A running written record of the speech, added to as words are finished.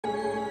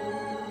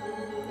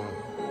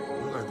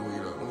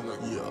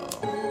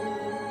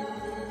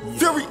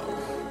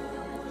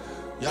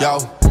Yo,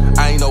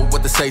 I ain't know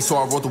what to say, so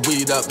I rolled the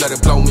weed up, let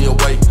it blow me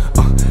away.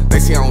 They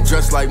say I don't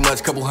dress like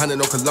much, couple hundred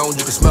no cologne,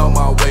 you can smell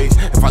my ways.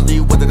 If I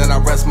leave with it, then I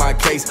rest my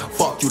case.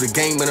 Fuck you, the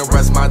game, and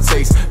arrest my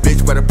taste.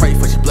 Bitch, better pray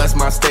for she bless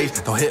my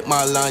stage. Don't hit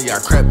my line, yeah, I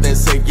crept in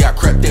safe, yeah, I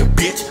crept in,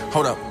 bitch.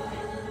 Hold up.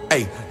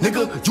 Hey,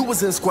 nigga, you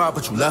was in squad,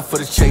 but you left for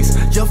the chase.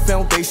 Your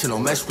foundation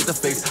don't mesh with the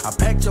face. I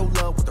packed your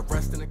love with the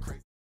rest in the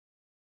crate.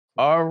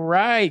 All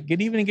right.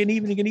 Good evening, good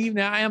evening, good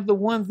evening. I am the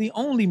one, the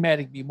only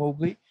Matic B.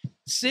 Mobley,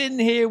 sitting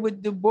here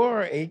with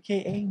Deborah,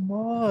 a.k.a.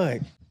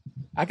 Maud.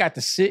 I got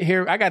to sit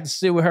here. I got to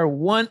sit with her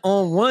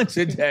one-on-one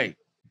today.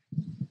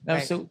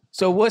 Right.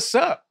 So what's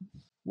up?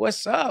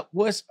 What's up?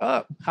 What's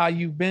up? How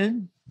you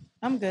been?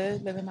 I'm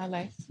good, living my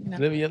life. You know.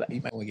 Living your life.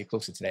 You might want to get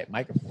closer to that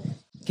microphone.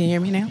 Can you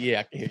hear me now? Yeah,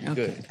 I can hear you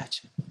Okay, good.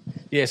 gotcha.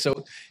 Yeah,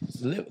 so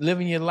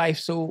living your life.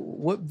 So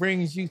what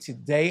brings you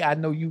today? I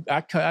know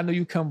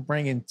you come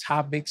bringing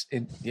topics,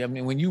 and I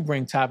mean, when you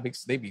bring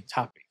topics, they be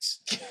topics.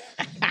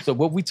 So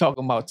what we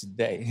talking about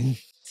today?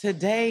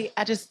 Today,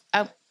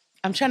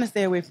 I'm trying to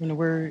stay away from the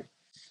word.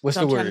 What's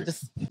So the I'm word?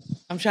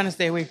 I'm trying to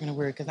stay away from the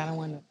word because I don't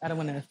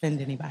want to offend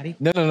anybody.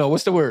 No.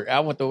 What's the word? I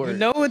want the word. You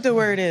know what the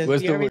word is?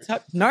 What's We the already word?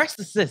 talked-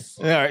 narcissist.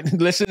 All right,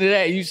 listen to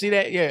that. You see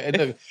that? Yeah. And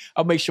look,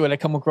 I'll make sure that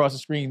come across the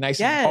screen nice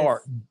Yes. and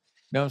hard.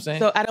 You know what I'm saying?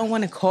 So I don't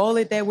want to call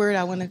it that word.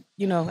 I want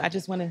to, I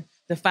just want to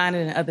define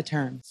it in other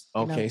terms.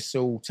 you know? Okay,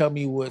 so tell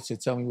me what's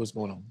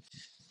going on.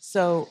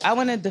 So I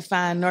want to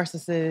define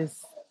narcissist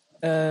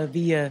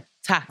via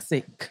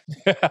toxic.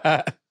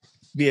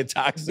 Be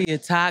toxic. Be a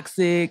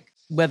toxic,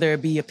 whether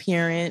it be a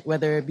parent,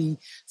 whether it be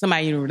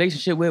somebody you're in a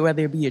relationship with,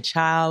 whether it be a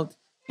child.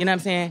 You know what I'm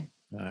saying?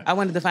 Right. I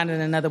wanted to define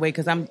it another way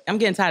because I'm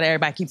getting tired of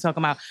everybody keep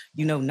talking about,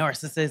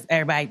 narcissist.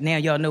 Everybody, now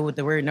y'all know what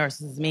the word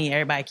narcissist mean.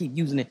 Everybody keep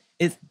using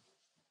it.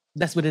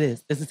 That's what it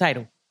is. It's a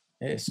title.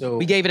 Yeah, so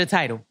We gave it a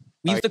title.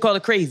 We used to call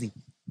it crazy.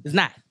 It's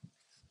not.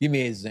 give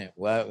me an example.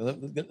 Well,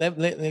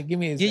 give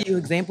me an Give example. you an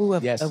example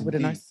of what a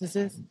indeed. narcissist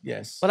is.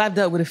 Yes. Well, I've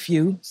dealt with a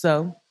few.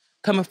 So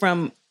coming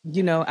from,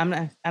 I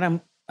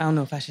don't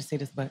know if I should say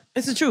this, but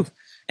it's the truth.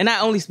 And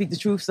I only speak the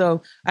truth.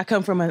 So I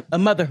come from a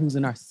mother who's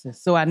a narcissist.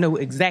 So I know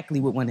exactly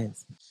what one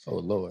is. Oh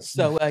Lord.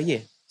 So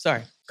yeah,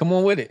 sorry. Come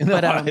on with it.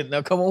 But,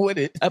 No, come on with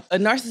it. A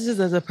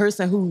narcissist is a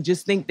person who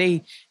just think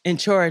they in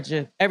charge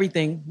of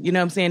everything. You know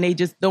what I'm saying? They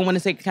just don't want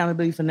to take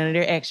accountability for none of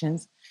their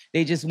actions.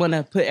 They just want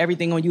to put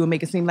everything on you and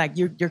make it seem like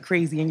you're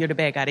crazy and you're the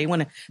bad guy. They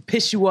want to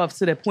piss you off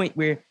to the point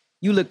where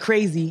you look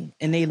crazy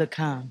and they look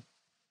calm.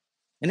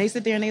 And they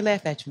sit there and they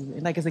laugh at you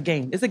like it's a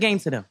game. It's a game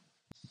to them.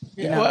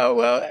 You know?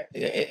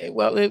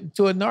 Well,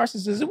 to a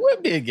narcissist, it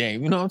would be a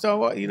game. You know what I'm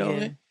talking about? You know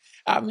what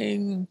I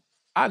mean?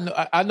 I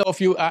know a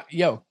few.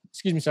 Yo,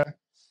 excuse me, sir.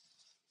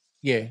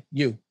 Yeah,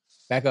 you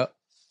back up.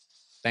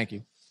 Thank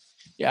you.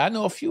 Yeah, I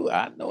know a few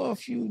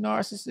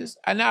narcissists.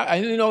 And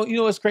you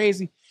know what's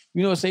crazy?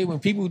 You know, say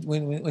when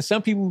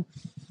some people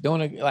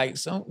don't like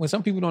when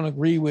some people don't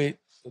agree with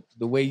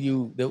the way if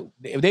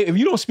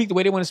you don't speak the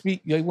way they want to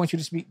speak, they want you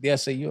to speak, they'll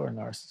say you're a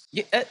narcissist.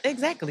 Yeah,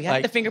 exactly. I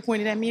had the finger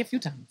pointed at me a few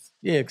times.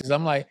 Yeah, because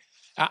I'm like,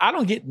 I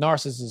don't get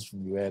narcissists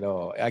from you at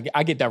all.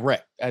 I get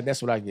direct.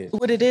 That's what I get.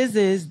 What it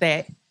is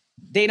that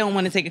they don't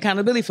want to take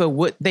accountability for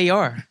what they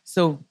are.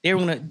 So they're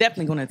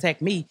definitely going to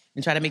attack me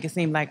and try to make it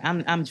seem like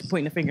I'm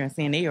pointing the finger and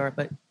saying they are.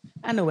 But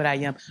I know what I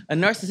am. A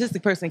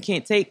narcissistic person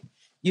can't take,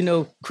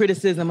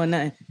 criticism or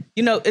nothing.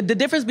 The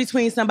difference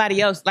between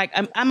somebody else, like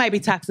I might be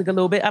toxic a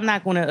little bit. I'm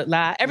not going to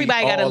lie.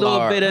 Everybody got a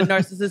little bit of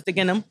narcissistic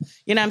in them.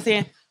 You know what I'm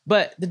saying?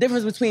 But the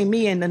difference between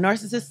me and the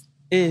narcissist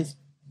is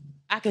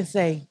I can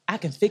say, I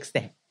can fix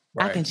that.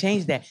 Right. I can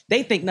change that.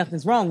 They think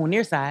nothing's wrong on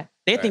their side.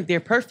 They think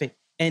they're perfect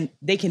and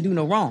they can do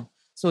no wrong.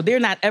 So they're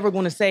not ever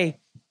going to say,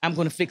 I'm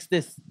going to fix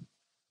this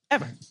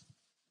ever.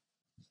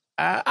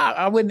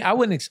 I wouldn't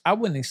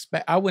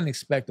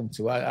expect them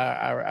to.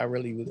 I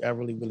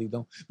really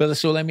don't. But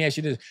so let me ask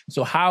you this.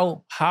 So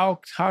how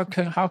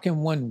can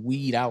one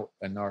weed out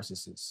a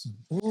narcissist?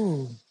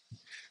 Ooh.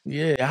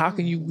 Yeah, how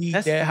can you weed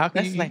that? How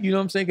can you, you know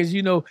what I'm saying? Because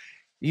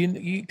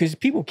because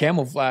people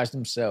camouflage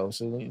themselves.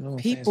 So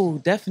people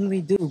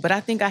definitely do. But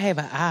I think I have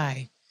an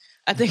eye.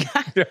 I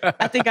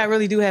think I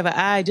really do have an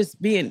eye,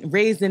 just being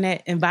raised in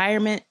that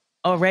environment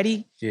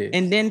already. Yeah.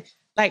 And then,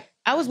 like,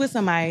 I was with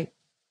somebody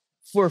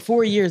for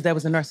 4 years that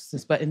was a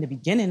narcissist, but in the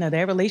beginning of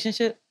their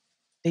relationship,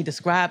 they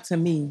described to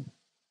me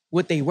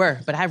what they were,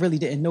 but I really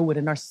didn't know what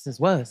a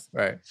narcissist was.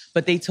 Right.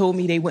 But they told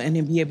me they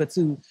wouldn't be able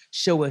to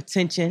show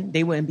attention.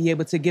 They wouldn't be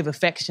able to give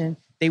affection.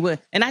 They would.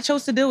 And I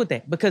chose to deal with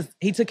that because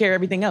he took care of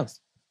everything else.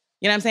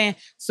 You know what I'm saying?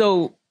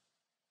 So,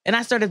 and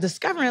I started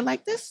discovering,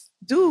 like, this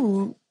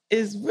dude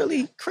is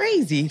really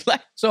crazy.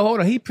 Like, so hold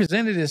on, he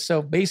presented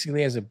himself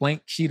basically as a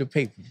blank sheet of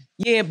paper.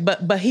 Yeah,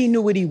 but he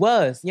knew what he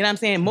was. You know what I'm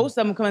saying? Most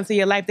of them come into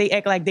your life, they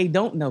act like they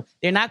don't know.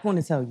 They're not going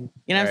to tell you.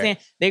 You know what I'm saying?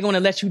 They're going to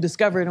let you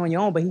discover it on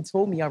your own, but he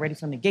told me already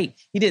from the gate.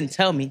 He didn't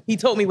tell me. He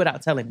told me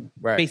without telling me,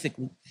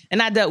 basically.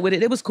 And I dealt with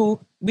it. It was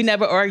cool. We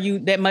never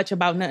argued that much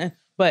about nothing,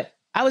 but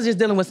I was just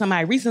dealing with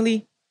somebody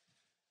recently.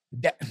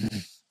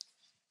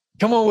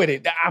 Come on with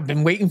it. I've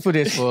been waiting for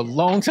this for a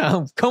long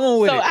time. Come on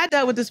with it. So I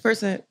dealt with this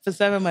person for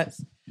 7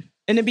 months.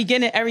 In the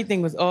beginning,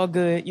 everything was all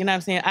good. You know what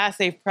I'm saying? I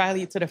say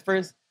probably to the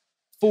first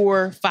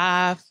 4,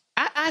 5.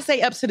 I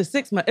say up to the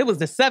 6th month. It was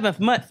the 7th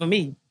month for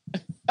me.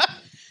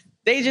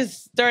 They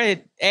just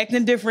started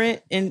acting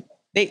different. And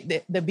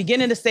the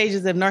beginning of the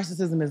stages of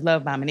narcissism is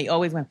love bombing.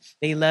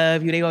 They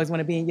love you. They always want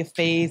to be in your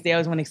face. They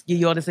always want to give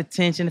you all this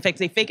attention. In fact,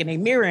 they fake it. They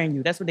mirroring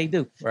you. That's what they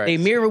do. Right. They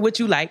mirror what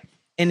you like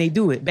and they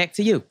do it back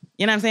to you.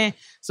 You know what I'm saying?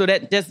 So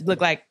that just look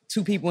like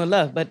two people in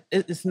love, but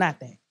it's not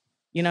that.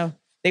 You know,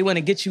 they want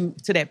to get you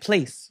to that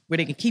place where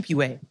they can keep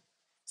you at.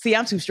 See,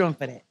 I'm too strong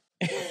for that.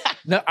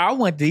 No, I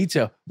want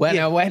detail. What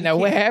happened?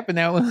 What happened?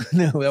 I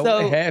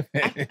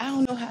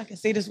don't know how I can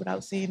say this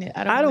without saying it.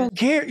 I don't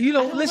care. You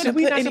know, listen,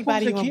 we not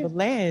supposed to care.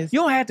 Blast.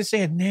 You don't have to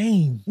say a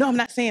name. No, I'm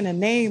not saying a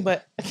name,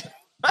 but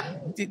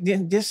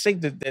just say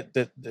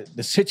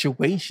the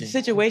situation. The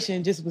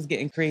situation just was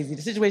getting crazy.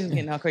 The situation was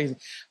getting all crazy.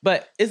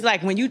 But it's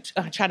like when you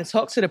try to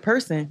talk to the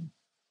person,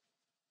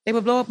 they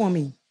would blow up on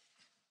me.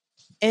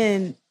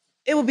 And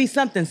it would be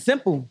something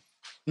simple.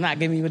 I'm not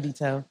giving you a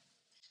detail.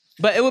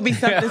 But it would be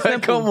something simple.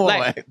 Come on.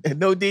 Like,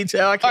 no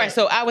detail. All right,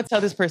 so I would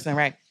tell this person,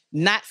 right,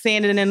 not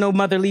saying it in no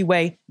motherly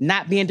way,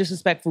 not being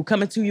disrespectful,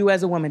 coming to you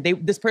as a woman.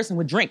 This person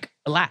would drink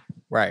a lot.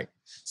 Right.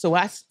 So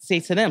I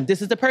say to them,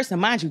 this is the person,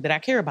 mind you, that I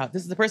care about.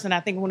 This is the person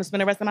I think I want to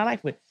spend the rest of my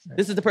life with. Right.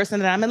 This is the person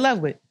that I'm in love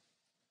with.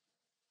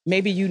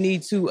 Maybe you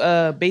need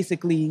to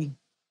basically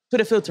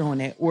put a filter on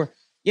that. Or,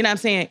 you know what I'm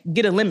saying,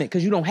 get a limit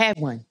because you don't have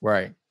one.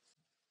 Right.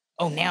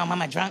 Oh, now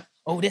I'm drunk.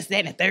 Oh, this,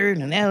 that, and the third.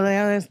 And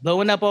now it's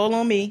blowing up all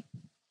on me.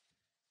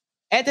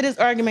 After this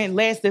argument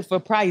lasted for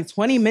probably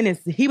 20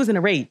 minutes, he was in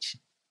a rage.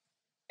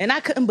 And I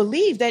couldn't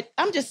believe that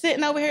I'm just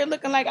sitting over here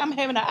looking like I'm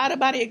having an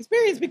out-of-body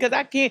experience because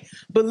I can't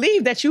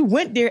believe that you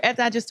went there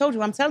after I just told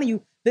you. I'm telling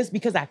you this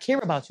because I care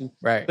about you.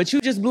 Right. But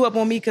you just blew up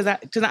on me because I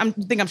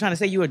think I'm trying to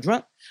say you were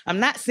drunk. I'm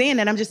not saying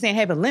that. I'm just saying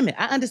have a limit.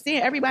 I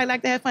understand everybody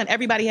like to have fun.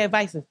 Everybody have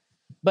vices.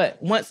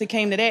 But once it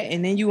came to that,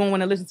 and then you won't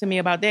want to listen to me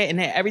about that, and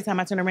then every time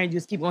I turn around, you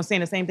just keep on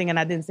saying the same thing and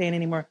I didn't say it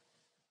anymore.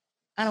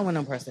 I don't want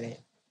no parts of that.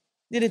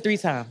 Did it 3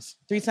 times.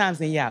 3 times,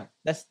 then you out.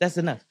 That's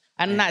enough.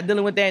 I'm not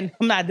dealing with that.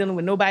 I'm not dealing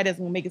with nobody that's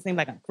gonna make it seem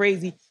like I'm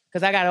crazy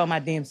because I got all my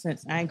damn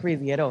sense. I ain't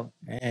crazy at all.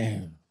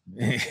 Damn.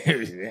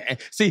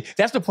 See,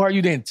 that's the part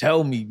you didn't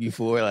tell me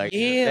before. Like,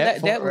 yeah,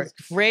 that was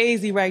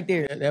crazy right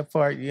there. That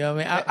part, you know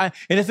what I mean? I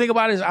and the thing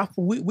about it is,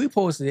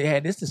 we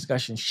had this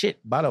discussion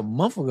about a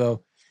month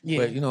ago. Yeah.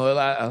 But you know,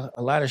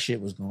 a lot of shit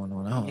was going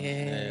on.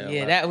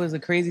 Yeah, that was a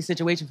crazy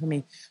situation for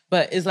me.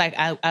 But it's like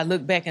I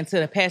look back into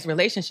the past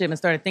relationship and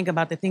started thinking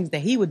about the things that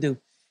he would do.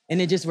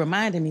 And it just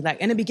reminded me,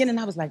 like, in the beginning,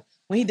 I was like,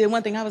 when he did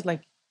one thing, I was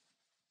like,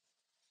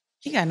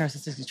 he got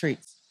narcissistic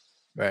traits.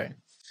 Right.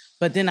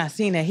 But then I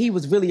seen that he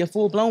was really a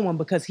full-blown one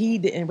because he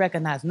didn't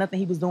recognize nothing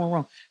he was doing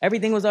wrong.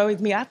 Everything was always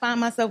me. I found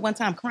myself one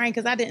time crying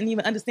because I didn't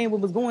even understand what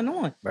was going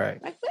on.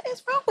 Right. Like, what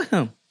is wrong with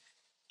him?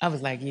 I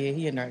was like, yeah,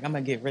 he a narc. I'm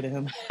gonna get rid of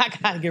him. I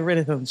gotta get rid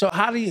of him. So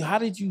how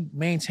did you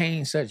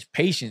maintain such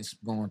patience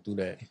going through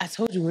that? I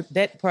told you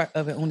that part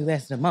of it only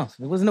lasted a month.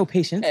 There was no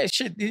patience. That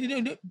shit,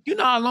 you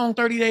know how long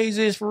 30 days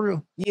is for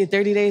real? Yeah,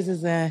 30 days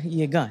is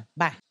you're gone.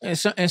 Bye. And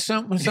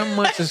some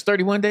months is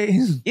 31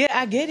 days. Yeah,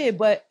 I get it,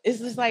 but it's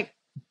just like,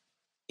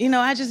 you know,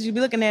 I just be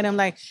looking at him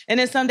like, and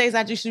then some days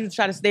I just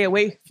try to stay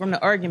away from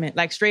the argument,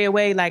 like stray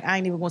away, like I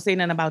ain't even gonna say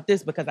nothing about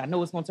this because I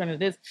know it's gonna turn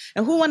into this.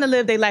 And who wanna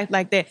live their life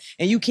like that?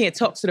 And you can't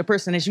talk to the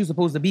person that you're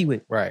supposed to be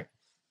with. Right.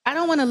 I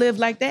don't wanna live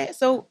like that.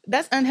 So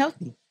that's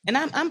unhealthy. And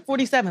I'm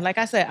 47. Like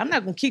I said, I'm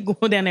not gonna keep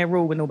going down that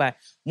road with nobody.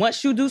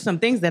 Once you do some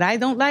things that I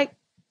don't like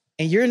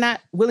and you're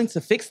not willing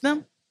to fix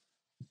them,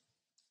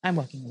 I'm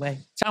walking away.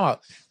 Time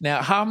out.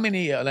 Now, how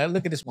many,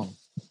 look at this woman.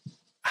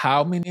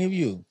 How many of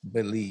you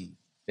believe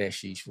that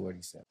she's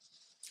 47?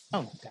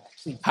 Oh my God,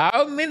 please.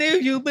 How many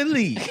of you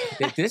believe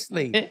that this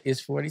lady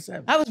is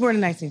 47? I was born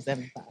in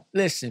 1975.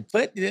 Listen,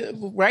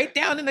 write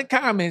down in the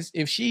comments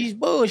if she's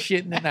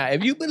bullshitting or not.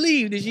 If you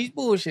believe that she's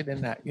bullshitting or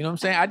not. You know what I'm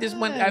saying? I just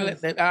want,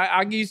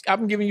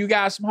 I'm giving you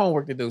guys some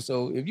homework to do.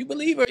 So if you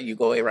believe her, you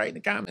go ahead right in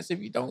the comments.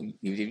 If you don't,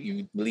 if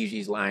you believe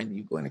she's lying,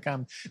 you go in the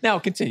comments. Now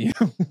continue.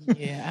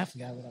 Yeah, I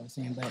forgot what I was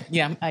saying, but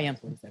yeah, I am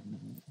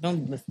 47.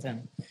 Don't listen to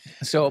him.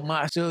 So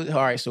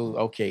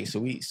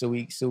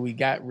we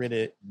got rid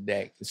of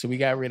that. So we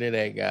got rid of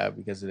that guy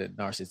because of the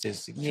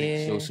narcissistic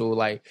trait.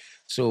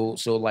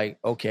 Yeah.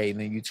 Okay, and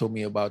then you told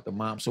me about the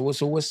mom. So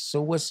what's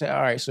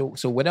all right? So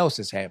what else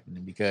is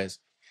happening? Because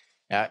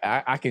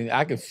I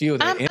can feel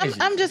the energy.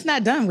 I'm just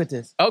not done with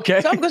this.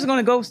 Okay. So I'm just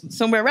gonna go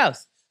somewhere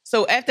else.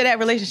 So after that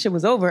relationship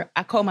was over,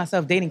 I called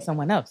myself dating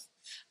someone else.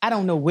 I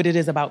don't know what it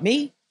is about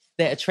me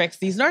that attracts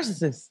these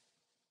narcissists.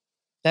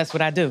 That's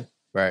what I do.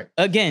 Right.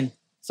 Again.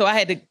 So I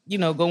had to,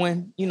 go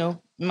in,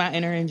 my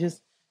inner and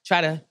just try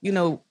to,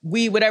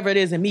 weed whatever it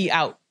is in me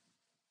out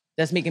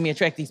that's making me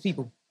attract these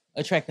people,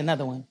 attract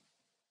another one.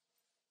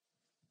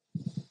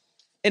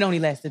 It only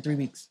lasted 3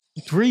 weeks.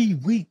 3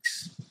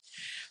 weeks?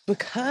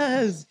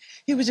 Because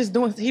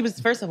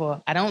first of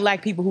all, I don't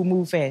like people who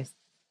move fast.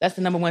 That's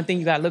the number one thing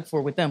you got to look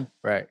for with them.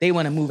 Right. They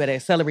want to move at an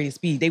accelerated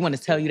speed. They want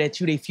to tell you that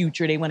you their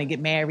future. They want to get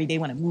married. They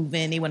want to move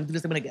in. They want to do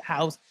this. They want to get a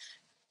house.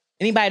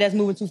 Anybody that's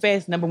moving too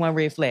fast, number one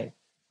red flag.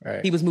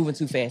 Right. He was moving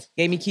too fast.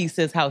 Gave me keys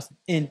to his house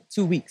in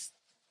 2 weeks.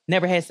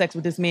 Never had sex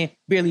with this man.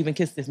 Barely even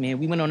kissed this man.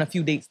 We went on a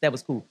few dates. That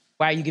was cool.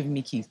 Why are you giving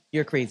me keys?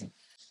 You're crazy.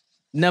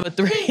 Number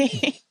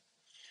 3,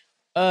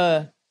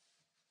 I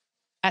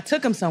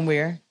took him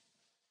somewhere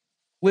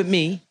with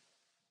me.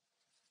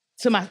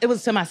 It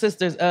was to my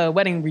sister's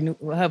wedding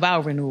her vow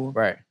renewal.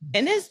 Right.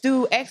 And this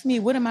dude asked me,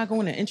 what am I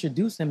going to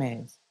introduce him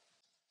as?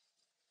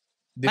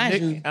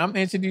 I'm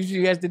introducing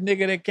you as the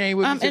nigga that came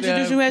with me. I'm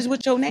introducing you as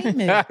what your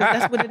name is. 'Cause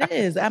that's what it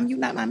is. You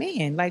not my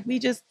man. Like, we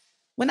just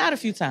went out a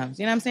few times.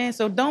 You know what I'm saying?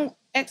 So don't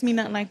ask me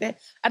nothing like that.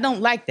 I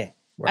don't like that.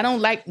 Right. I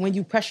don't like when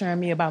you pressuring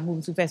me about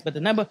moving too fast. But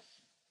the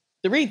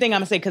real thing I'm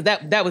gonna say, because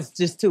that was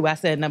just 2. I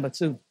said number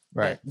 2.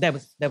 Right. That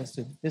was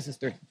 2. This is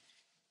 3.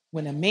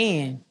 When a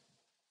man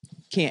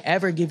can't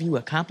ever give you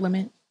a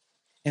compliment,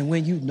 and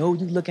when you know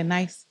you looking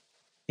nice,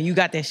 and you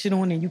got that shit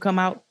on, and you come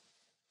out,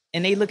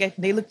 and they look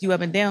you up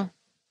and down,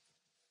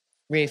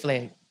 red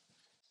flag.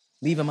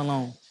 Leave him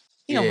alone.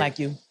 He don't like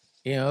you.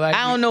 You know, like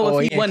I don't know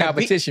if he want to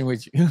competition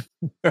with you.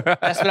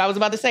 That's what I was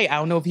about to say. I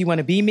don't know if he want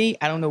to be me.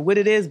 I don't know what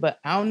it is, but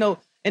I don't know.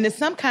 And there's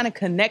some kind of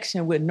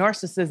connection with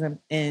narcissism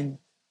and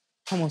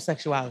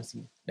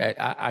homosexuality. That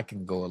I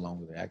can go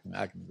along with it.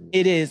 I can do it.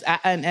 It is. I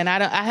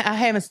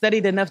haven't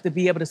studied enough to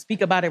be able to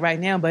speak about it right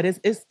now, but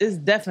it's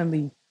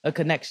definitely a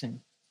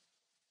connection.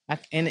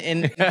 And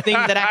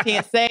things that I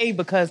can't say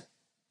because,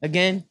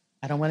 again,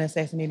 I don't want to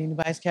assassinate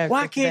anybody's character.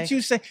 Why can't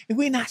you say?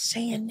 We're not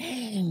saying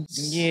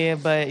names. Yeah,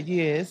 but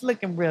it's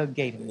looking real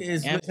gay to me. You know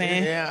what I'm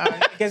saying?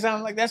 Yeah, because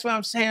I'm like, that's what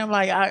I'm saying. I'm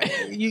like,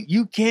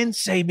 you can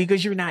say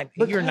because you're not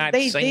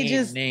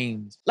saying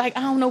names. Like,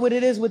 I don't know what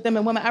it is with them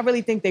and women. I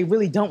really think they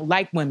really don't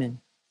like women.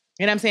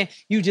 You know what I'm saying?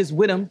 You just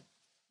with them.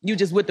 You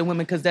just with the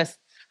women because that's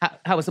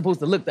how it's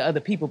supposed to look to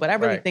other people. But I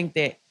really think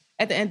that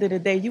at the end of the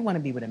day, you want to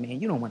be with a man.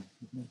 You don't want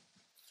to.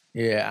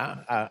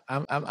 Yeah,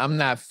 I'm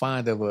not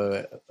fond of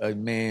a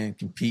man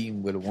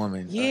competing with a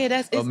woman.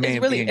 Yeah, a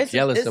man being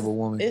jealous of a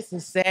woman. It's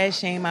a sad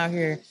shame out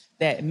here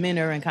that men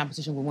are in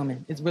competition with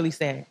women. It's really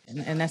sad,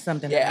 and that's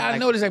something. Yeah, I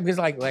noticed that because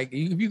like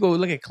if you go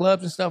look at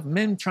clubs and stuff,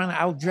 men trying to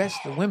outdress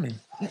the women.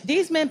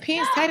 These men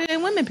pants tighter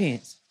than women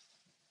pants.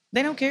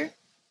 They don't care.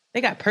 They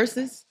got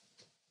purses.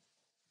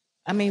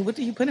 I mean, what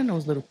do you put in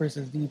those little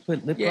purses? Do you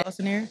put lip gloss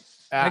in there?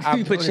 Do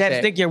you put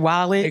chapstick, your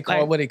wallet?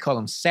 What they call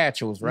them,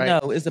 satchels, right?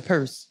 No, it's a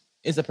purse.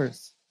 It's a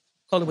purse.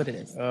 Call it what it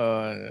is.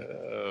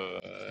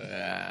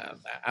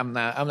 I'm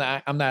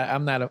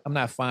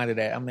not fond of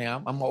that. I mean,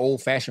 I'm an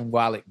old-fashioned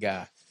wallet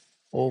guy.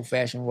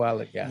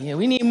 Yeah,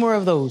 we need more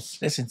of those.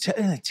 Listen,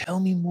 tell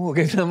me more.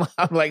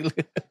 I'm like,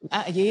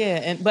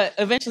 but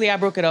eventually I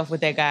broke it off with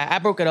that guy. I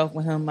broke it off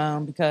with him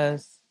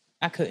because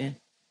I couldn't.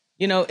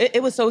 You know,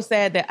 it was so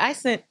sad that I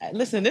sent.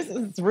 Listen, this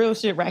is real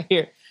shit right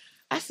here.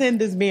 I sent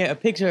this man a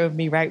picture of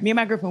me. Right, me and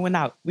my girlfriend went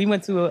out. We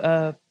went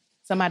to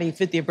somebody's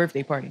 50th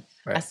birthday party.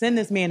 Right. I send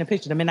this man a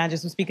picture. The man I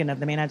just was speaking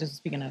of.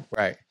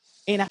 Right.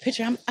 And I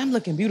picture I'm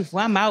looking beautiful.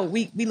 I'm out.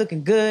 We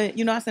looking good.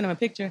 You know, I sent him a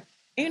picture.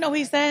 And you know what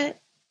he said?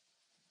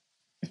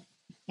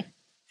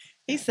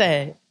 He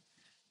said,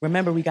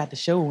 "Remember, we got the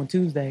show on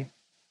Tuesday."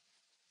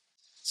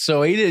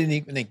 So he didn't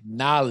even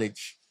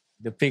acknowledge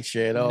the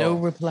picture at all. No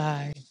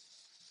reply.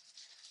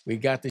 We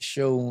got the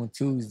show on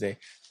Tuesday.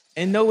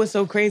 And know what's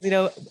so crazy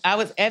though? I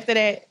was after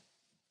that.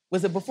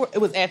 Was it before? It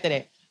was after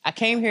that. I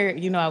came here,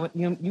 you know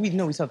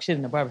we talk shit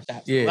in the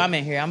barbershop. Yeah. So I'm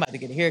in here. I'm about to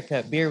get a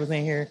haircut. Beard was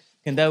in here.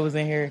 Kendall was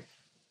in here.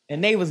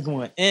 And they was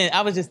going in. I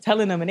was just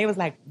telling them, and they was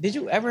like, did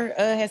you ever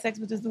have sex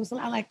with this dude? So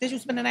I'm like, did you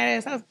spend the night at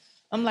his house?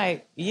 I'm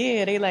like,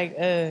 yeah. They like,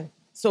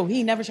 so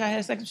he never tried to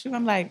have sex with you?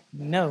 I'm like,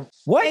 no.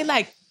 What? They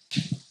like,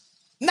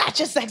 not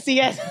your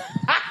sexy ass.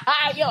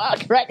 Yo, I'll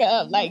crack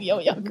up. Like,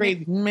 yo,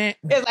 crazy. Man.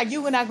 It's like,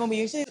 you were not going to be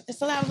your shit.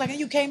 So I was like, and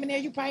you came in there,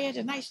 you probably had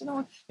your nice shit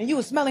on, and you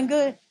was smelling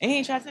good, and he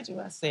ain't trying to touch you.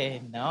 I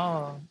said,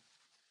 no.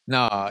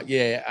 No,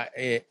 yeah.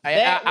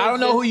 I don't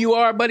know who you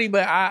are, buddy,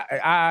 but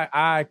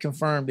I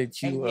confirm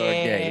that you are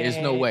gay. There's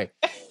no way.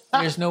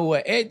 There's no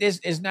way.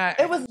 It's not.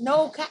 It was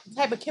no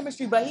type of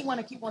chemistry, but he want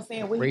to keep on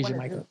saying what he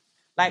want to do.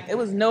 Like, it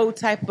was no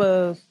type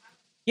of,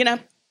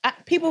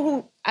 people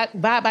who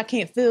vibe I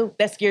can't feel,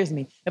 that scares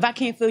me. If I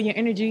can't feel your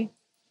energy,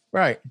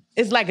 right,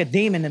 it's like a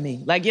demon to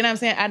me. Like, you know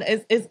what I'm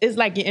saying? It's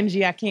like your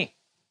energy I can't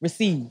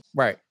receive.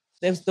 Right.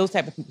 Those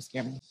type of people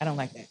scare me. I don't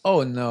like that.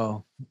 Oh,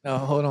 no. No,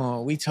 hold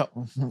on.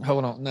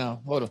 Hold on. No,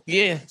 hold on.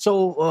 Yeah.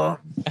 So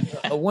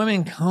a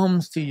woman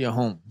comes to your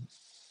home.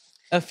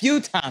 A few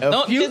times.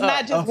 It's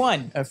not just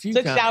one. A few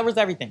Took times. showers,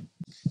 everything.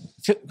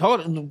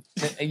 Hold on.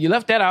 You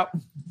left that out.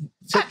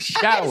 Took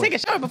showers. I had to take a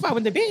shower before I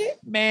went to bed.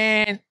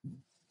 Man,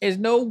 there's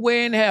no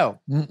way in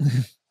hell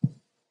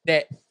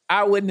that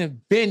I wouldn't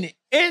have been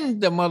in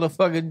the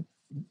motherfucking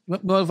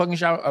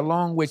shower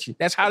along with you.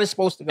 That's how this is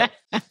supposed to go.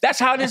 That's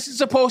how this is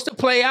supposed to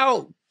play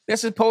out.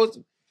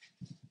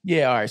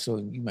 Yeah, all right, so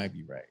you might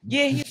be right.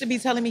 Yeah, he used to be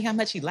telling me how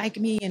much he liked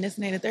me and this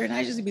and that and the third. And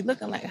I used to be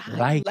looking like,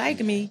 how you like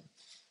me?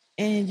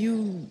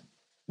 And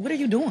what are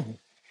you doing?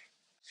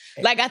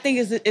 Like, I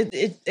think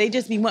they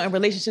just be wanting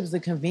relationships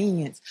of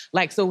convenience.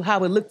 Like, so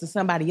how it look to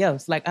somebody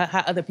else, like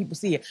how other people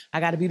see it. I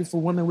got a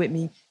beautiful woman with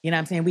me. You know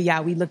what I'm saying?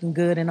 We looking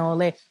good and all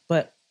that.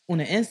 But on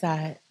the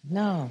inside,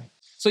 no.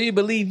 So you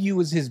believe you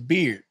was his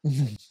beard?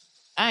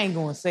 I ain't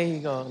gonna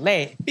say all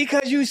that.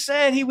 Because you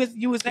said you was.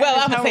 Well,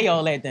 I'm gonna say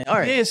all that then. All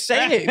right. Yeah,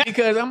 say it.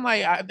 Because I'm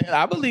like,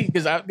 I believe,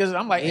 because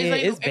I'm like,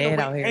 it's bad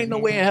out here. Ain't no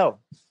way in hell.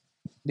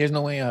 There's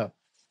no way in hell.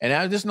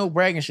 And there's no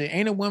bragging shit.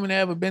 Ain't a woman that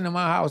ever been to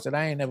my house that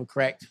I ain't never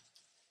cracked.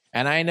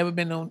 And I ain't never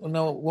been no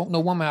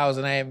woman house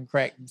and I haven't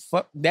cracked.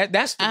 Fuck that.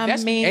 That's the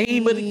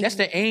aim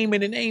of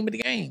the name of the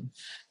game.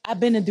 I've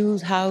been to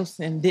dude's house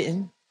and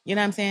didn't. You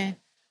know what I'm saying?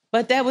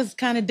 But that was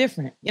kind of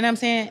different. You know what I'm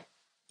saying?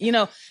 You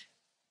know,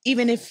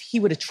 even if he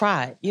would have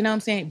tried. You know what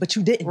I'm saying? But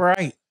you didn't.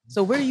 Right.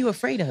 So what are you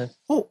afraid of?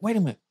 Oh, wait a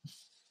minute.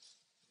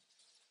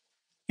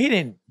 He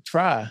didn't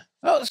try.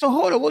 Oh, so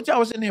hold on. What y'all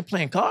was in there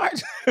playing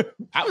cards?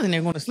 I was in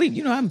there going to sleep.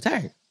 You know, I'm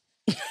tired.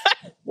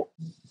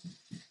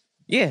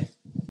 Yeah.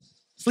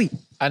 Sleep.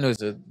 I know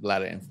it's a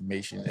lot of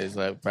information. It's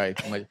like probably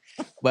too much.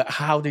 But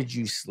how did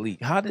you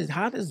sleep? How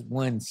does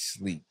one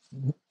sleep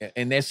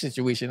in that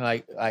situation?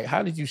 Like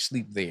how did you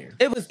sleep there?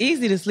 It was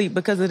easy to sleep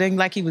because it ain't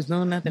like he was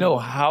doing nothing. No,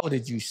 how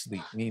did you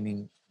sleep?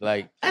 Meaning,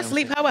 like, I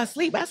sleep how I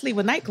sleep. I sleep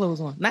with night clothes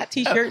on, not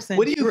t-shirts. And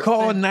what do you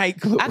call night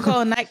clothes? I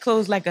call night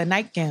clothes like a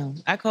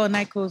nightgown. I call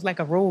night clothes like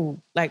a robe,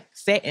 like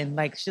satin,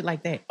 like shit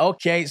like that.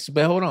 Okay,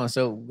 but hold on.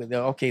 So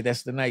okay,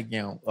 that's the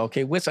nightgown.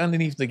 Okay, what's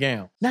underneath the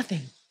gown?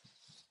 Nothing.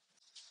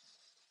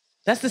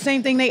 That's the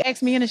same thing they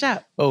asked me in the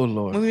shop. Oh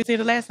Lord. When we were here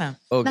the last time.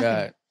 Oh Nothing.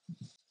 God.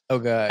 Oh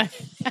God.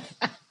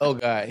 Oh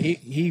God.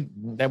 He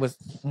that was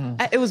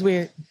It was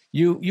weird.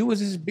 You was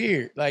his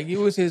beard. Like you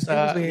was his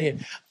yeah.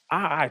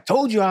 I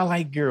told you I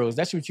like girls.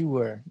 That's what you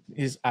were.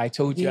 I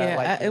told you I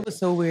like it was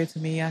so weird to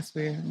me, I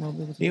swear.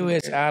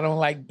 I don't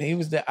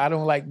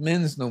like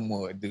men's no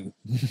more, dude.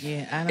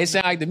 Yeah, I don't It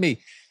sounded like to me.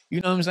 You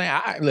know what I'm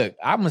saying? Look,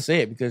 I'm gonna say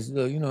it because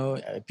you know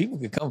people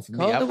could come for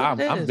me.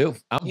 I'm built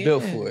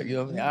for it. You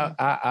know what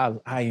I mean?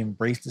 I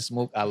embrace the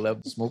smoke. I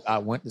love the smoke. I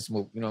want the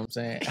smoke. You know what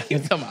I'm saying?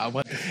 I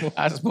want the smoke.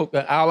 I smoke.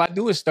 All I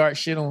do is start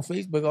shit on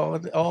Facebook all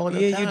the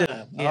time. You do.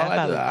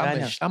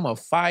 Yeah, I'm a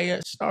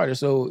fire starter.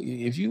 So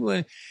if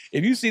you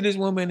see this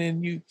woman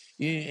and you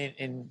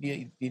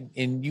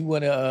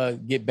want to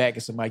get back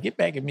at somebody, get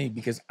back at me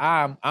because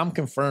I'm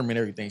confirming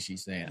everything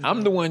she's saying. Mm-hmm.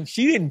 I'm the one.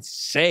 She didn't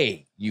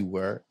say you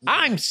were.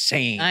 I'm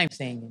saying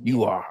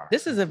you are.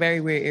 This is a very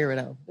weird era,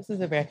 though. This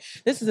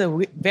is a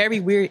very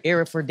weird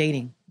era for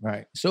dating.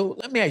 Right. So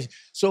let me ask you.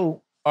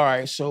 So all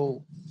right.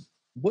 So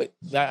what?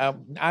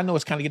 I know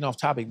it's kind of getting off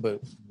topic,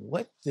 but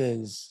what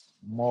does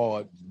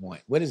Maud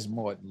want? What is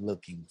Maud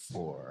looking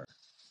for?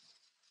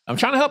 I'm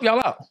trying to help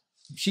y'all out.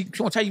 She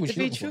won't tell you what she's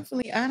looking for. To be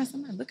truthfully honest,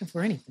 I'm not looking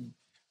for anything.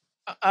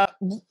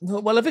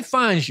 Well, if it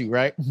finds you,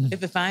 right?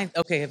 If it finds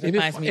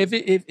me,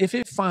 if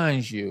it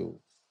finds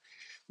you,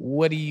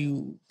 what do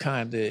you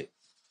kind of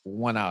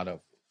want out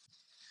of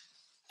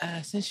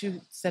it? Since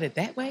you said it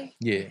that way,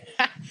 yeah.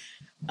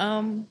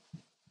 I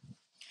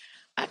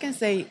can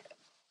say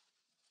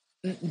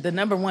the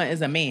number one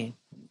is a man,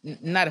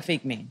 not a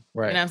fake man.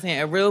 Right. You know what I'm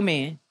saying?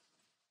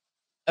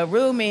 A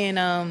real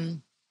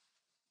man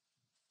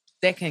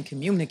that can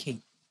communicate.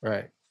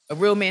 Right. A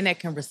real man that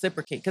can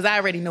reciprocate. Because I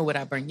already know what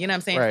I bring. You know what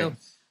I'm saying? Right. So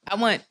I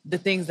want the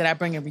things that I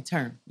bring in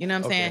return. You know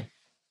what I'm saying?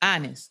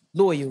 Honest,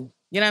 loyal.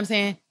 You know what I'm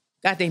saying?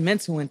 Got their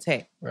mental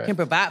intact. Right. Can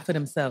provide for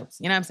themselves.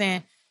 You know what I'm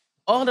saying?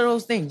 All of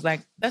those things. Like,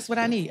 that's what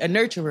I need. A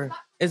nurturer.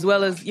 As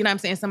well as, you know what I'm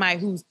saying? Somebody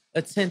who's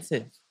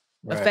attentive,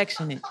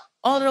 affectionate.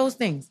 All of those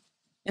things.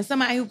 And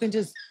somebody who can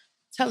just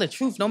tell the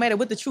truth, no matter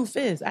what the truth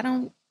is. I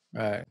don't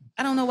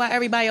know why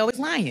everybody always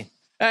lying.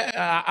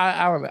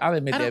 I'll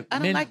admit that. I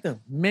don't like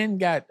them. Men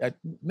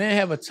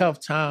have a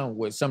tough time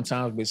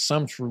sometimes with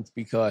some truth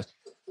because,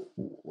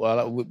 well,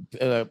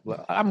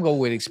 I'm gonna go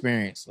with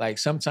experience. Like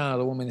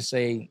sometimes a woman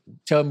say,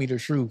 "Tell me the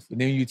truth,"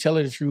 and then you tell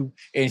her the truth,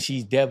 and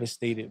she's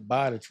devastated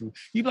by the truth.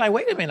 You be like,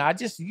 "Wait a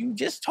minute! You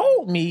just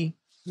told me,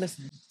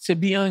 listen, to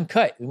be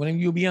uncut. When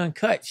you be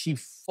uncut, she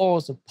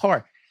falls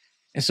apart."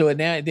 And so after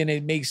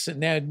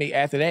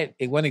that,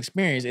 one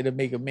experience, it'll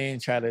make a man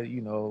try to,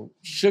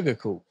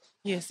 sugarcoat.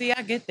 Yeah, see,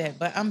 I get that,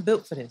 but I'm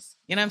built for this.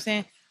 You know what I'm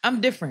saying?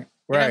 I'm different.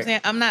 You know what I'm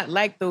saying? I'm not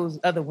like those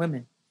other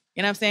women.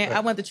 You know what I'm saying? Right. I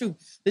want the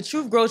truth. The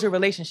truth grows your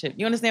relationship.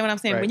 You understand what I'm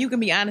saying? Right. When you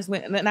can be honest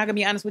with, and I can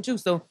be honest with you,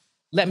 so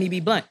let me be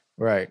blunt.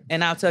 Right.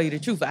 And I'll tell you the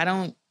truth.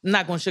 I'm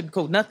not going to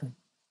sugarcoat nothing.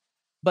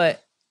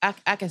 But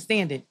I can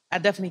stand it. I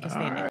definitely can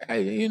stand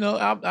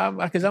it.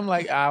 Because I'm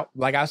like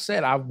I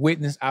said, I've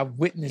witnessed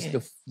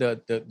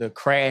the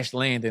crash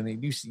landing.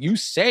 And you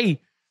say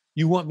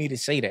you want me to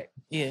say that.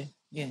 Yeah.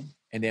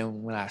 And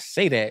then when I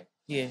say that,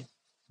 you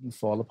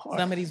fall apart.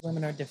 Some of these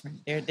women are different.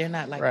 They're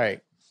not like right.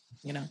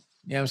 You know.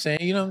 You know what I'm saying?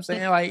 You know what I'm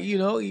saying? Like,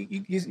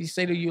 you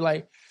say to you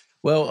like,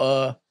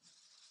 well,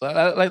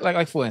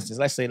 like for instance,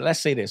 let's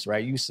say this,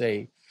 right? You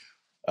say,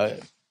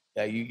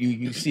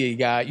 you see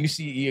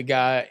a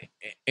guy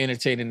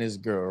entertaining this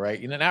girl, right?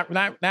 You know,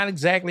 not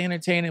exactly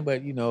entertaining,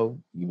 but you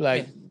be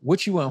like,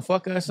 what you want,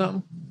 fuck her or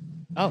something?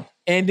 Oh,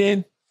 and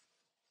then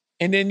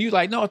And then you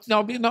like, no,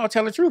 tell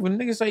the truth. And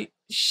the nigga say,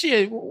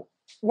 shit,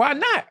 why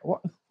not? Who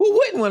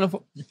wouldn't want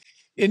to?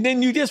 And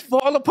then you just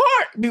fall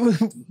apart.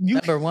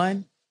 Number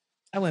one,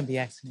 I wouldn't be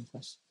asking a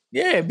question.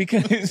 Yeah,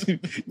 because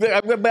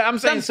but I'm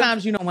saying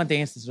sometimes you don't want the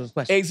answers to those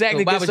questions.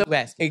 Exactly. So why would you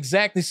ask?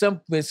 Exactly.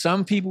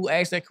 Some people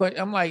ask that question.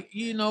 I'm like,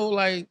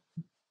 like,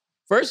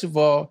 first of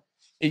all,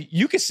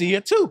 you can see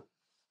it too.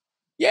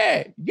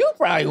 Yeah, you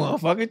probably want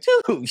to fuck it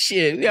too.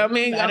 Shit. You know what I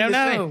mean? I don't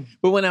know. Saying.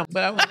 But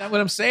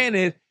what I'm saying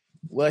is,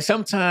 well,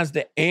 sometimes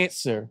the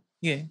answer,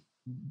 you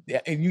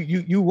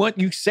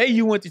say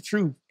you want the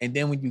truth, and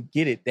then when you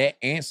get it, that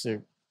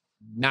answer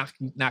knock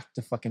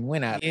the fucking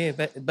wind out. Yeah,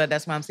 but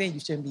that's why I'm saying you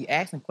shouldn't be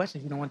asking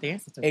questions you don't want the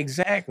answer to.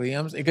 Exactly.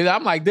 Because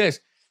I'm like this,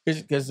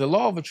 because the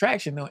law of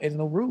attraction, there's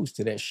no rules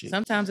to that shit.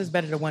 Sometimes it's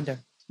better to wonder.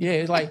 Yeah,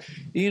 it's like,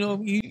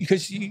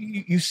 because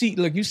you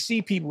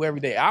see people every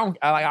day.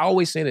 I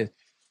always say this.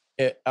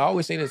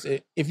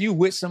 If you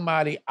with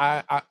somebody,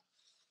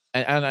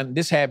 and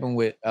this happened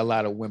with a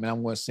lot of women.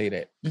 I'm going to say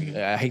that. Mm-hmm.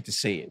 I hate to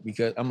say it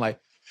because I'm like,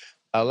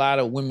 a lot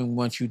of women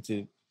want you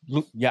to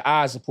look. Your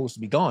eyes are supposed to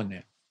be gone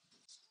now.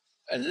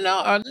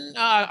 No,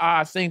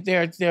 I think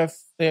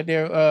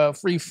they're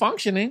free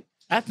functioning.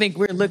 I think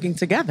we're looking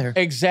together.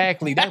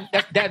 Exactly.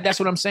 That's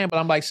what I'm saying. But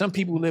I'm like, some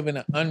people live in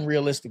an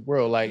unrealistic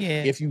world. Like,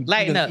 if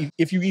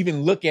you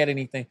even look at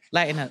anything,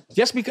 lighten up.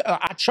 Just because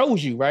I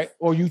chose you, right?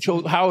 Or you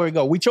chose, however it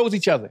go. We chose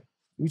each other.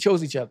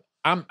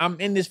 I'm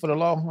in this for the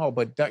long haul,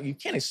 but you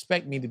can't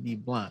expect me to be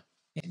blind.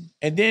 Yeah.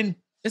 And then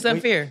it's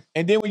unfair.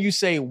 And then when you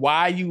say,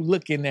 why are you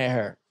looking at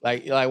her?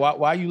 Like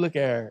why you look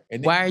at her?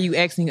 And then, why are you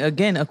asking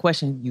again a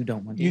question you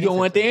don't want? You don't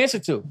want the answer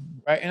to,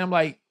 right? And I'm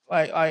like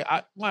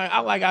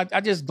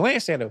I just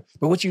glanced at her,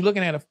 but what you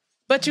looking at her?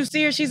 But you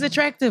see her, she's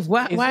attractive.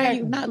 Why are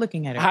you not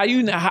looking at her?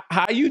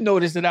 How you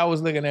noticed that I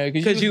was looking at her?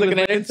 Because you were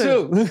looking at it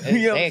too. Exactly.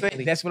 You know what I'm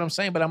saying? That's what I'm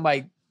saying. But I'm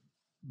like,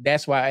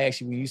 that's why I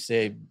actually, when you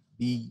said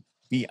be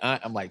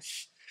honest, I'm like,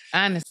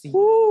 honesty.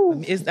 I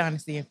mean, it's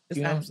honesty.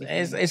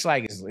 It's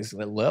like it's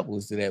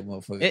levels to that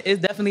motherfucker.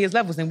 It definitely is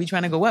levels, and we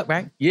trying to go up,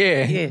 right?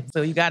 Yeah. Yeah.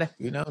 So you gotta.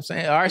 You know what I'm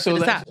saying? All right.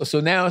 So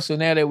now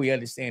that we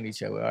understand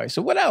each other, all right.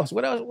 So what else?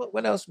 What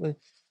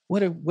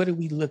are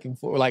we looking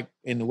for? Like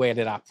in the way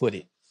that I put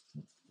it.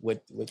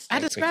 I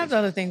described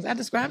other things. I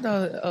described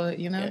all.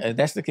 Yeah,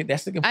 that's the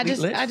complete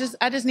list.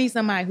 I just need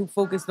somebody who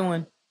focused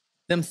on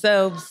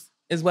themselves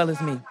as well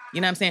as me.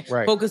 You know what I'm saying?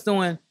 Right. Focused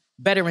on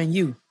bettering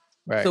you.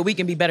 Right. So we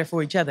can be better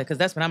for each other, because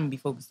that's what I'm gonna be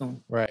focused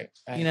on. Right.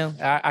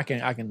 I can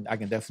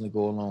definitely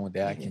go along with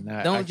that. I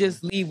cannot. Don't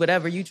just leave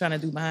whatever you trying to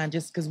do behind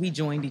just because we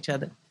joined each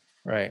other.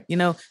 Right.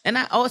 And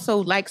I also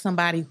like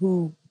somebody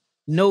who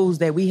knows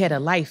that we had a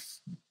life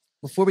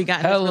before we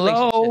got in this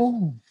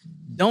relationship.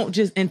 Don't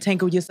just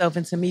entangle yourself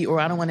into me, or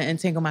I don't want to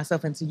entangle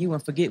myself into you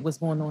and forget what's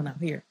going on out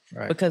here.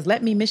 Right. Because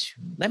let me miss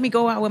you. Let me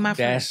go out with my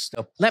friends.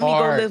 Let me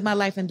go live my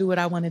life and do what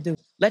I want to do.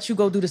 Let you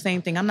go do the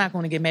same thing. I'm not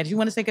going to get mad. If you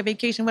want to take a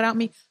vacation without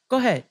me, go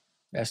ahead.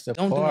 That's the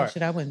Don't part. do that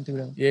shit I wouldn't do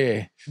though.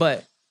 Yeah.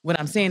 But what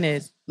I'm saying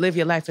is live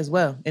your life as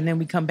well. And then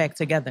we come back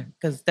together,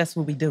 because that's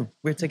what we do.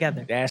 We're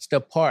together. That's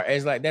the part.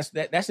 It's like, that's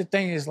the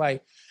thing is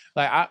like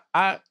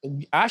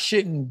I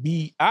shouldn't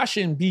be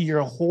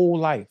your whole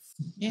life.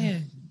 Yeah.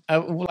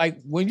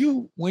 Like when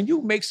you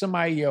make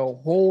somebody your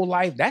whole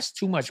life, that's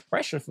too much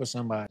pressure for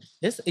somebody.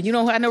 You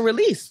don't have no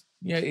release.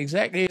 Yeah,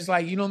 exactly. It's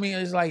like, you know what I mean?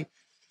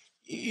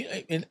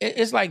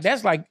 It's like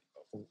that's like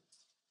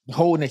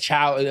holding a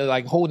child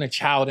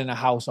in the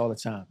house all the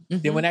time.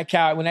 Mm-hmm. Then when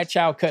that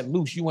child cut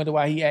loose, you wonder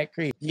why he act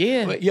crazy.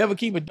 Yeah. But you ever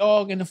keep a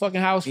dog in the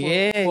fucking house for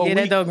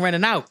that dog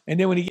running out. And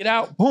then when he get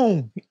out,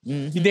 boom,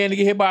 he damn to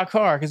get hit by a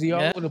car because he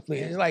all over the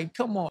place. It's like,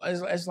 come on.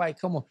 It's like,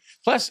 come on.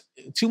 Plus,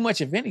 too much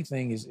of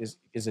anything is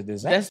a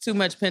disaster. That's too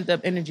much pent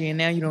up energy, and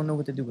now you don't know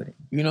what to do with it.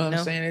 You know what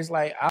I'm saying? It's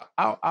like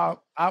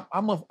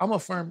I'm a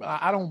firm.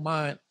 I don't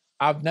mind.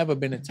 I've never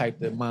been the type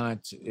that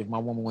mind if my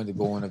woman wanted to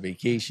go on a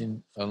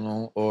vacation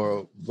alone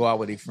or go out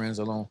with their friends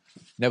alone.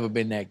 Never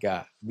been that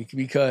guy.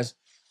 Because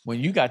when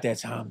you got that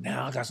time,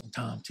 now I got some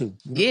time too.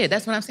 You know?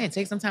 That's what I'm saying.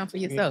 Take some time for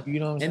yourself. You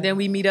know what I'm saying? And then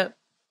we meet up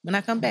when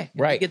I come back.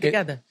 Right. We get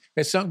together.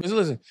 Because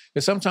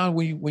sometimes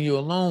when you're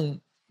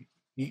alone,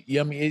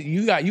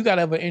 you got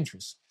other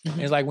interests. Mm-hmm.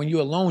 It's like when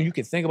you're alone, you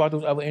can think about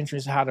those other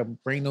interests, how to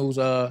bring those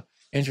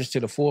interests to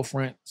the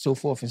forefront, so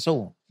forth and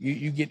so on.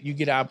 You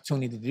get an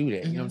opportunity to do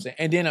that. Mm-hmm. You know what I'm saying?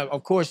 And then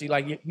of course,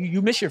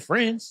 you miss your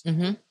friends.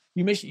 Mm-hmm.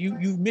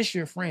 You miss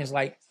your friends.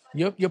 Like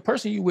your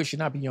person you with should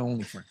not be your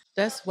only friend.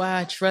 That's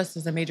why trust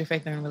is a major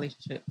factor in a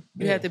relationship.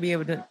 You have to be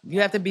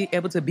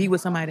able to be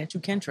with somebody that you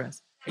can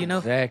trust. You know,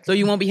 exactly. So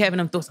you won't be having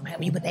them thoughts. I'm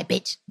with that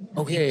bitch.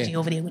 Okay, she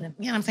over there with him.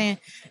 You know what I'm saying?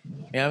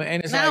 Yeah,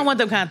 and it's I don't want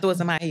them kind of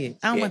thoughts in my head.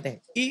 I don't want that.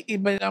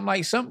 But I'm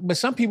like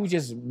some people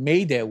just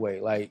made that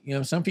way. Like, you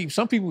know, some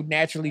people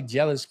naturally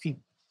jealous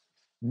people.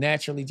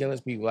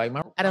 Like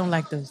I don't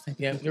like those things.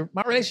 Yeah,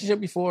 my relationship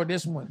before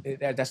this one,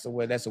 that's the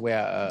way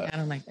I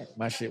don't like that.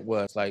 My shit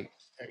was like,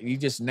 you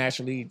just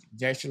naturally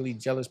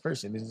jealous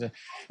person.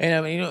 And I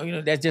mean, you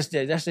know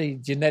that's a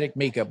genetic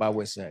makeup, I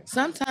would say.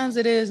 Sometimes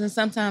it is, and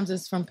sometimes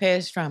it's from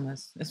past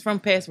traumas. It's from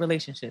past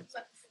relationships.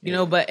 You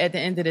know, but at the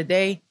end of the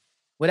day,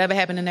 Whatever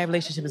happened in that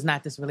relationship is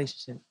not this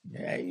relationship.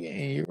 Yeah,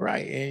 you're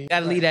right. You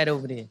gotta leave that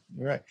over there.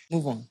 You're right.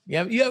 Move on.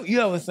 Yeah,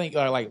 you ever think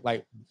like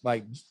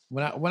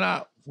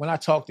when I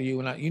talk to you,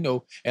 and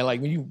and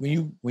like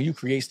when you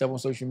create stuff on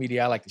social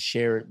media, I like to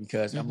share it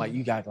because I'm like,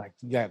 you got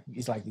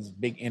it's like this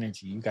big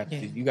energy. You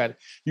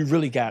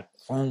really got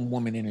grown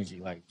woman energy.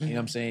 Like, you know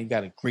what I'm saying? You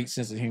got a great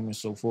sense of humor and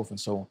so forth and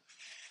so on.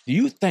 Do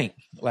you think,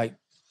 like,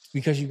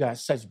 because you got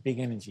such big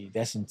energy,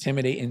 that's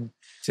intimidating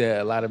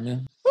to a lot of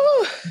men?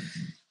 Woo.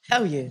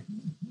 Hell yeah.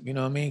 You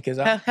know what I mean? Because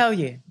hell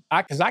yeah.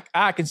 I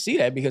can see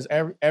that because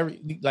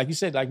every like you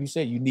said,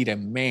 you need a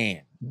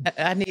man.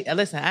 I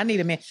need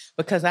a man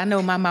because I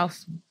know my mouth.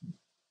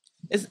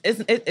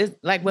 It's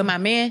like with my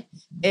man,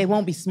 it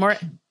won't be smart,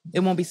 it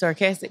won't be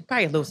sarcastic,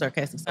 probably a little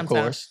sarcastic sometimes.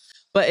 Of course.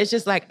 But it's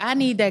just like I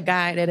need that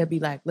guy that'll be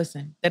like,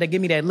 listen, that'll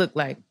give me that look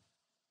like,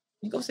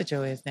 you go sit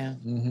your ass down.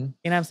 Mm-hmm. You know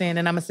what I'm saying?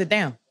 And I'm gonna sit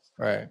down.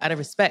 Right. Out of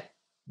respect.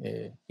 Yeah.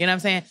 You know what I'm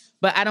saying?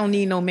 But I don't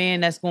need no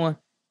man that's going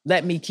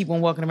let me keep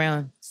on walking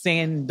around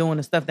saying, doing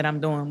the stuff that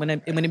I'm doing when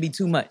it be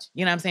too much.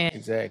 You know what I'm saying?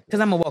 Exactly. Because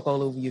I'm going to walk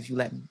all over you if you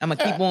let me. I'm going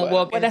to keep on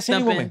walking,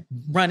 stumping,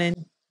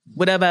 running,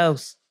 whatever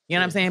else. You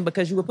know what I'm saying?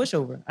 Because you a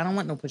pushover. I don't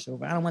want no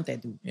pushover. I don't want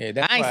that dude.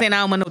 Yeah, I ain't saying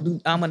I don't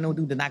want no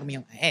dude to knock me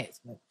on my ass.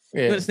 But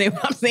you understand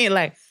what I'm saying?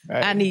 Like,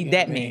 right. I need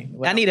that man.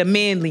 I need a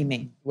manly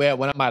man. Well,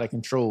 when I'm out of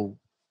control.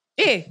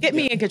 Yeah, get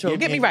me in control.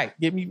 Get me right.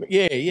 Get me,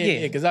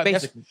 yeah. Because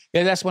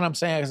that's what I'm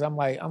saying. Because I'm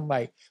like,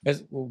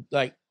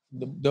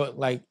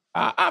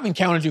 I've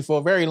encountered you for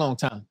a very long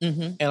time,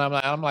 and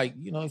I'm like,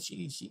 you know,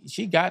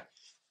 she got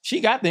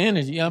the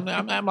energy.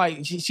 I'm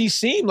like, she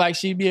seemed like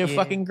she'd be a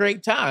fucking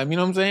great time. You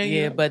know what I'm saying?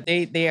 Yeah, but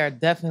they are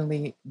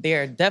definitely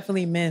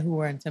men who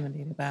are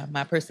intimidated by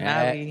my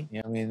personality.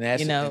 I mean,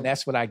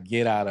 that's what I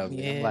get out of it.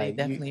 Yeah, like,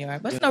 they definitely are.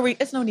 But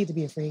it's no need to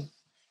be afraid.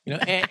 You know,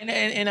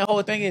 and the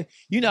whole thing is,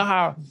 do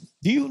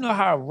you know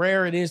how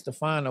rare it is to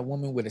find a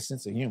woman with a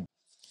sense of humor?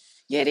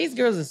 Yeah, these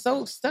girls are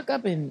so stuck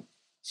up and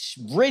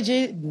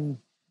rigid and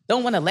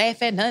don't want to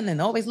laugh at nothing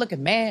and always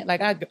looking mad. Like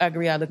I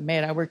agree, I look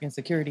mad. I work in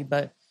security,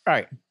 but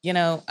right, you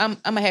know, I'm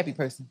a happy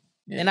person,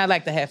 and I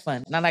like to have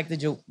fun, and I like to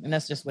joke, and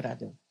that's just what I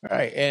do.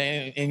 Right,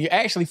 and you're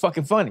actually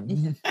fucking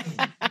funny.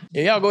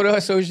 Yeah, y'all go to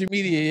her social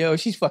media, yo,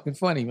 she's fucking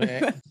funny,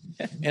 man.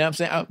 And I'm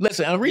saying,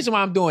 listen, the reason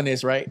why I'm doing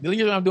this, right? The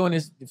reason I'm doing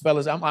this,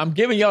 fellas, I'm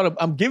giving y'all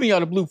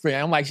the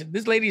blueprint. I'm like,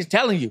 this lady is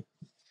telling you,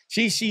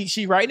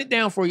 she writing it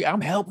down for you.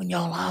 I'm helping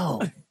y'all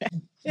out.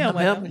 I'm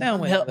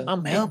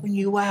helping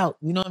you out.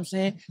 You know what I'm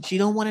saying? She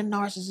don't want a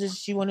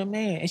narcissist. She want a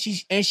man.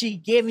 And she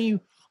giving you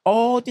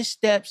all the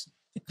steps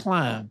to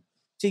climb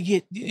to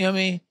get, you know what I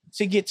mean?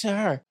 To get to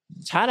her.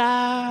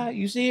 Ta-da!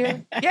 You see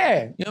her?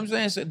 Yeah. You know what I'm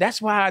saying? So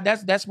that's why I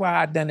done. That's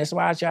why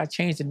I try to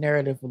change the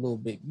narrative a little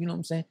bit. You know what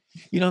I'm saying?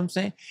 You know what I'm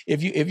saying?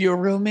 If you're a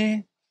real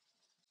man,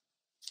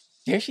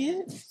 there she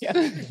is. Yeah.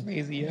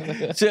 Crazy.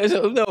 Yeah.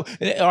 No.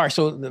 All right.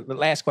 So the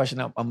last question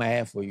I'm gonna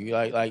have for you,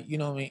 like you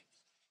know what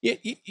I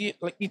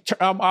mean?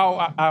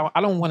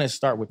 I don't want to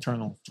start with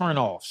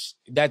turn-offs.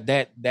 That's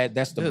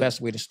the best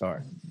way to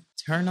start.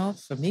 Turn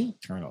off for me?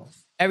 Turn off.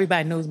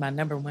 Everybody knows my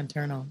number one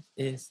turn off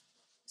is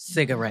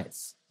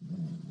cigarettes.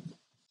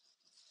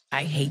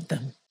 I hate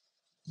them.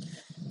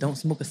 Don't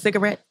smoke a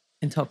cigarette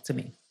and talk to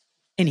me.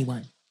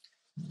 Anyone.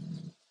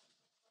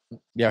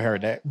 Y'all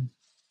heard that?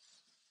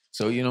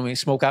 So, you know what I mean?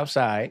 Smoke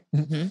outside.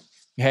 Mm-hmm.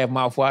 You have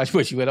mouthwash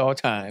with you at all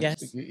times.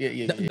 Yes.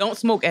 Yeah. Don't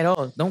smoke at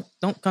all.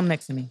 Don't come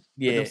next to me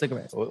with no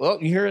cigarettes. Well,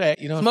 you hear that?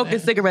 You know, smoking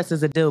cigarettes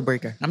is a deal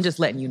breaker. I'm just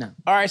letting you know.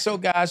 All right, so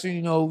guys,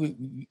 you know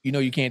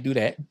you can't do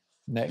that.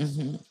 Next.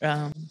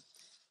 Mm-hmm.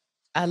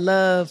 I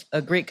love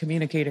a great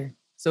communicator.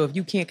 So if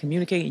you can't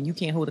communicate and you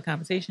can't hold a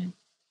conversation,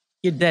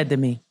 you're dead to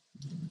me.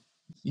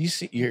 You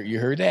see, you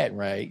heard that,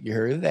 right? You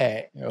heard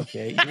that.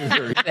 Okay, you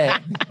heard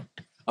that.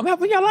 I'm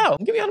helping y'all out.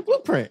 I'm giving y'all the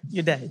blueprint.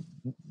 You're dead.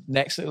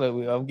 Next,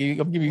 I'll give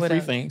you three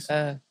things.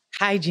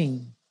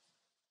 Hygiene.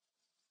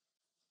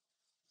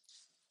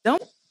 Don't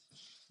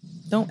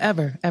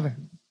ever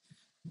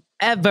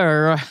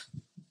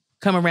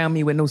come around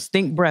me with no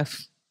stink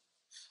breath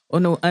or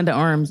no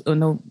underarms or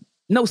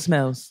no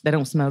smells that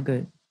don't smell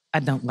good.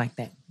 I don't like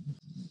that.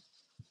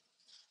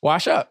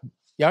 Wash up.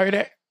 Y'all hear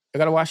that? Y'all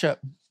gotta wash up.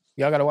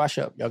 Y'all gotta wash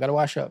up. Y'all gotta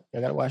wash up.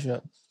 Y'all gotta wash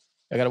up.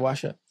 Y'all gotta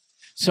wash up.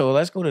 So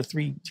let's go to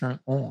 3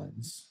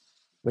 turn-ons.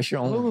 What's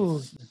your own?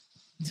 Ooh,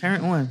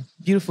 turn on.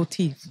 Beautiful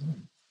teeth.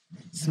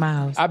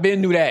 Smiles. I've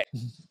been through that.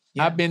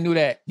 Yeah. I've been through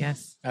that.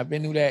 Yes. I've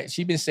been through that.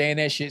 She been saying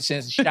that shit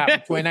since the shop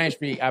on 29th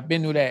Street. I've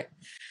been through that.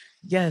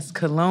 Yes.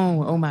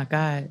 Cologne. Oh my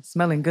God.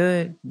 Smelling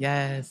good.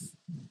 Yes.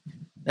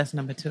 That's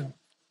number 2.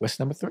 What's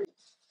number 3?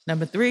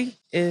 Number 3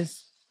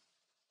 is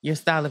your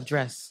style of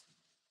dress.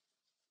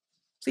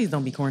 Please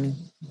don't be corny.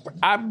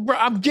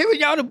 I'm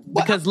giving y'all the...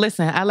 Because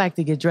listen, I like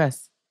to get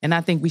dressed. And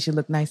I think we should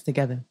look nice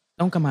together.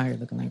 Don't come out here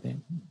looking like that.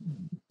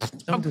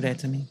 Don't do that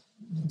to me.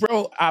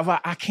 Bro,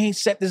 I can't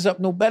set this up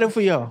no better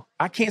for y'all.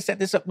 I can't set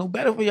this up no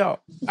better for y'all.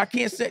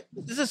 This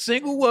is a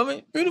single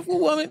woman,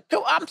 beautiful woman.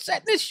 I'm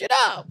setting this shit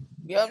up.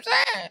 You You know what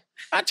I'm saying?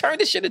 I turned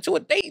this shit into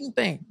a dating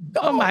thing.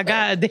 Oh my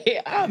God,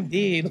 I'm dead.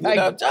 You know what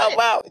I'm talking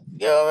about?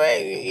 You know what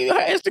I mean?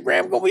 Her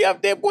Instagram gonna be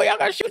up there, boy. I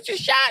gotta shoot your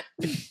shot.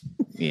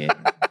 Yeah,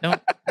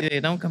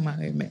 don't come out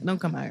here, man. Don't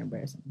come out here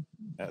embarrassing.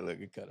 That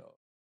look, it cut off.